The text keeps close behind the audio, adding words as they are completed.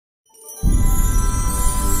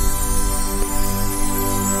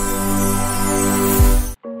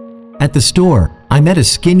At the store, I met a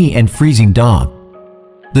skinny and freezing dog.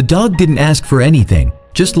 The dog didn't ask for anything,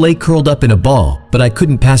 just lay curled up in a ball, but I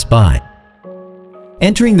couldn't pass by.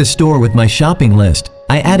 Entering the store with my shopping list,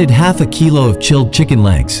 I added half a kilo of chilled chicken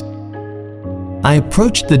legs. I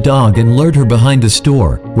approached the dog and lured her behind the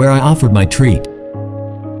store, where I offered my treat.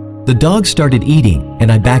 The dog started eating,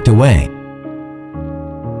 and I backed away.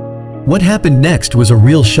 What happened next was a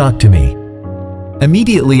real shock to me.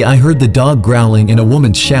 Immediately, I heard the dog growling and a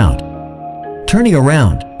woman's shout. Turning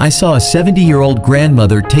around, I saw a 70-year-old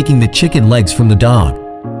grandmother taking the chicken legs from the dog.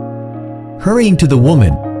 Hurrying to the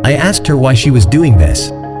woman, I asked her why she was doing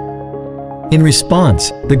this. In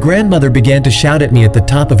response, the grandmother began to shout at me at the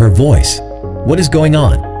top of her voice. "What is going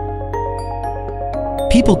on?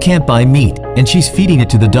 People can't buy meat, and she's feeding it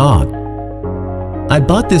to the dog. I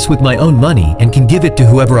bought this with my own money and can give it to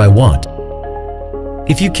whoever I want.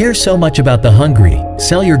 If you care so much about the hungry,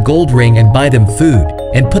 sell your gold ring and buy them food,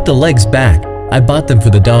 and put the legs back. I bought them for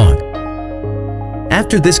the dog."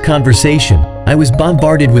 After this conversation, I was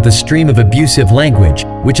bombarded with a stream of abusive language,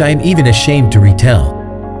 which I am even ashamed to retell.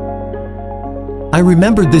 I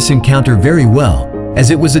remembered this encounter very well,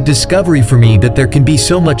 as it was a discovery for me that there can be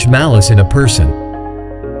so much malice in a person.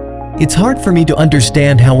 It's hard for me to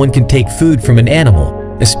understand how one can take food from an animal,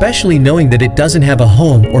 especially knowing that it doesn't have a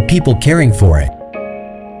home or people caring for it.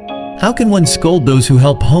 How can one scold those who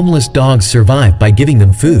help homeless dogs survive by giving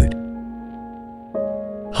them food?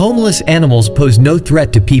 Homeless animals pose no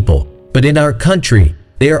threat to people, but in our country,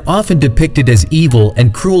 they are often depicted as evil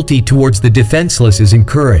and cruelty towards the defenseless is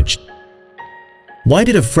encouraged. Why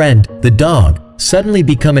did a friend, the dog, suddenly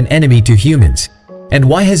become an enemy to humans? And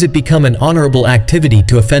why has it become an honorable activity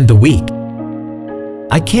to offend the weak?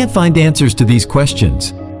 I can't find answers to these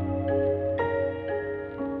questions.